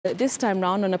This time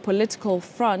round on a political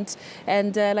front,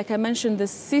 and like I mentioned, the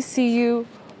CCU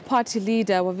party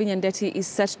leader Wavinya Ndeti is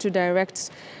set to defect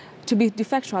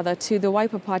to the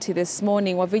Wiper party this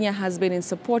morning. Wavinya has been in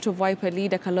support of Wiper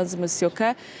leader Kalonzo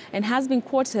Musyoka and has been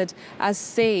quoted as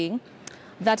saying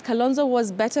that Kalonzo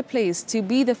was better placed to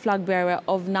be the flag bearer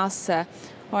of NASA.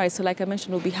 All right, so like I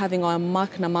mentioned, we'll be having our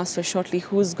Mark Namaswa shortly,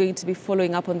 who's going to be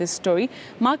following up on this story.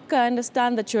 Mark, I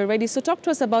understand that you're ready. So talk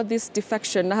to us about this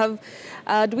defection.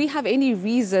 Do we have any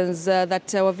reasons that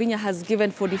Wavinya has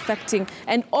given for defecting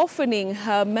and orphaning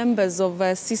her members of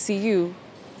CCU?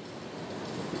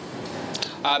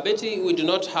 Betty, we do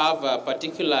not have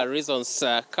particular reasons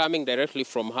coming directly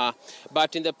from her.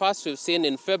 But in the past, we've seen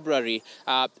in February,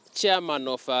 chairman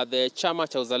of the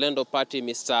Chama cha Uzalendo Party,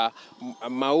 Mr.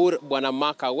 Maur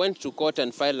Bwanamaka, went to court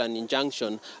and filed an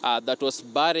injunction that was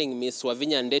barring Ms.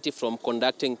 Wavinya Ndeti from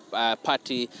conducting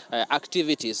party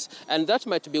activities. And that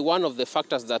might be one of the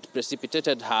factors that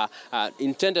precipitated her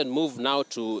intended move now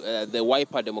to the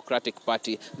Wiper Democratic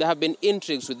Party. There have been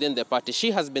intrigues within the party.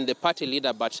 She has been the party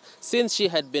leader, but since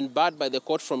she had been barred by the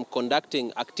court from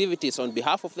conducting activities on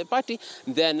behalf of the party,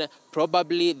 then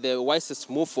probably the wisest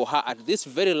move for her at this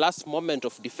very last moment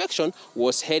of defection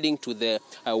was heading to the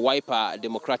Wiper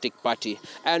Democratic Party.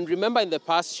 And remember, in the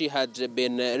past, she had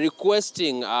been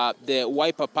requesting the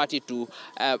Wiper Party to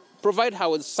provide her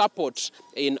with support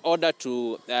in order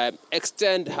to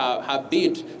extend her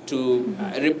bid to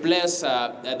replace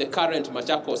the current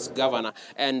Machakos governor.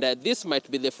 And this might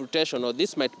be the fruition, or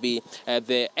this might be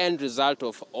the end result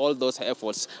of all those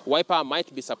efforts. Wiper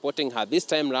might be supporting her this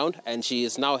time round, and she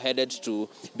is now headed to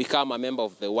become a member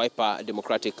of the Wiper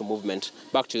Democratic movement.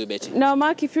 Back to you, Betty. Now,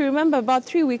 Mark, if you remember, about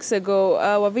 3 weeks ago,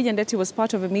 Wavinya Ndeti was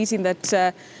part of a meeting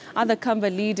that other Kamba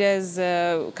leaders,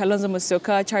 Kalonzo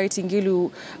Musyoka, Charity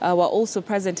Ngilu, were also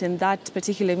present in that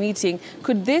particular meeting.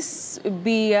 Could this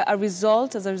be a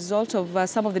result of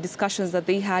some of the discussions that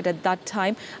they had at that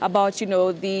time about, you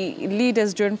know, the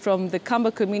leaders drawn from the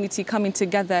Kamba community coming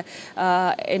together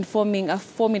and forming a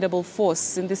formidable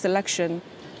force in this election?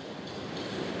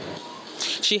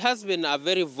 She has been a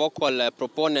very vocal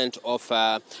proponent of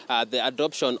the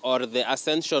adoption or the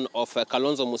ascension of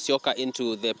Kalonzo Musyoka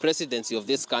into the presidency of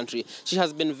this country. She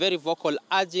has been very vocal,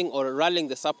 urging or rallying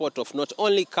the support of not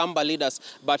only Kamba leaders,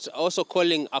 but also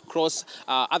calling across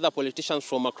other politicians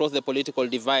from across the political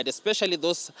divide, especially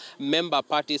those member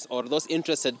parties or those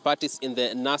interested parties in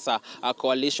the NASA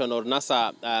coalition or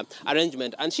NASA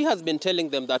arrangement. And she has been telling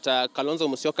them that Kalonzo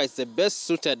Musyoka is the best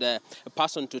suited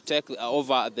person to take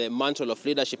over the mantle of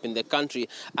leadership in the country.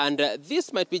 And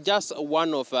this might be just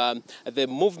one of the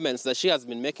movements that she has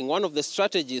been making, one of the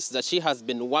strategies that she has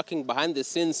been working behind the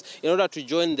scenes in order to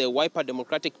join the Wiper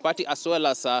Democratic Party, as well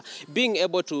as being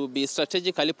able to be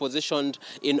strategically positioned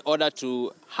in order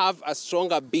to have a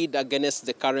stronger bid against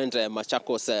the current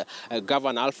Machakos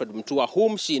Governor Alfred Mutua,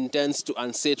 whom she intends to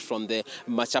unseat from the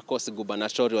Machakos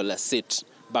gubernatorial seat.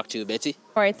 Back to you, Betty.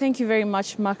 All right, thank you very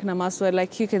much, Mark Namaswa.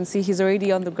 Like you can see, he's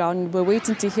already on the ground. We're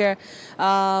waiting to hear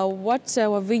what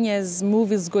Wavinya's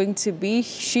move is going to be.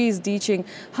 She is ditching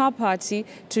her party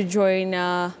to join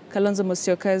Kalonzo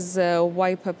Musyoka's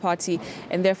Wiper party,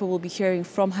 and therefore we'll be hearing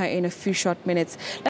from her in a few short minutes.